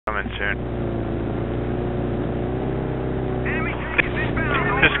Coming soon.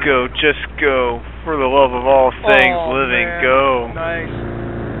 Just go. For the love of all things living, man. go. Nice.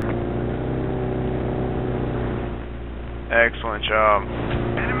 Excellent job.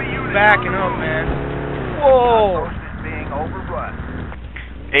 Backing up, man. Whoa.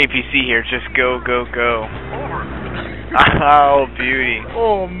 APC here, just go, go, go. Oh, beauty.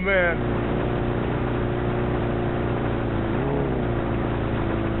 Oh, man.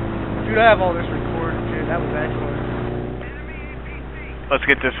 Dude, I have all this recorded, dude. That was excellent. Let's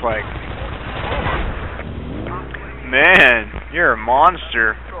get this flag. Man, you're a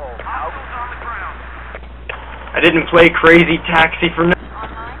monster. I didn't play Crazy Taxi for no.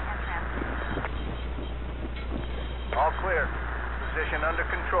 All clear. Position under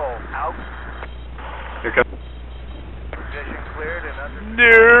control. Out. Here comes. Position cleared and under.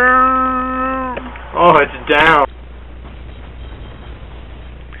 No. Oh, it's down.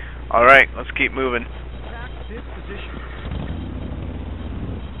 All right, let's keep moving. This position.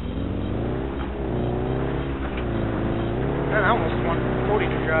 Man, I almost want Cody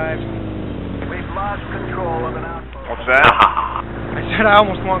to drive. We've lost control of an outpost. What's that? I said I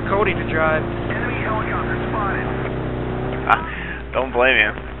almost want Cody to drive. Enemy helicopter spotted. Don't blame you.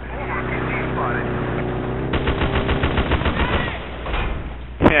 Over. PC spotted.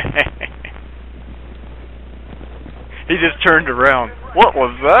 He just turned around. What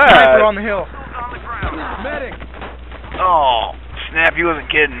was that? Sniper on the hill. On the ground. Medic. Oh, snap! He wasn't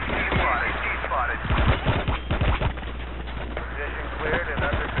kidding. Spotted. Spotted. Position cleared and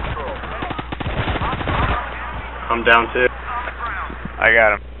under control. I'm down too. On the ground. I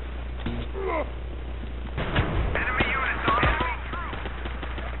got him. Enemy units on the move.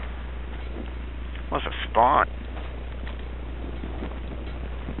 What's a spawn?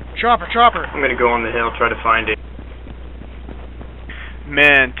 Chopper, chopper. I'm gonna go on the hill, try to find it.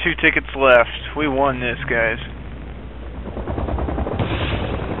 Man, 2 tickets left. We won this, guys.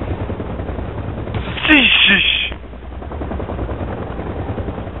 Sheesh.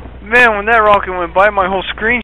 Man, when that rocket went by, my whole screen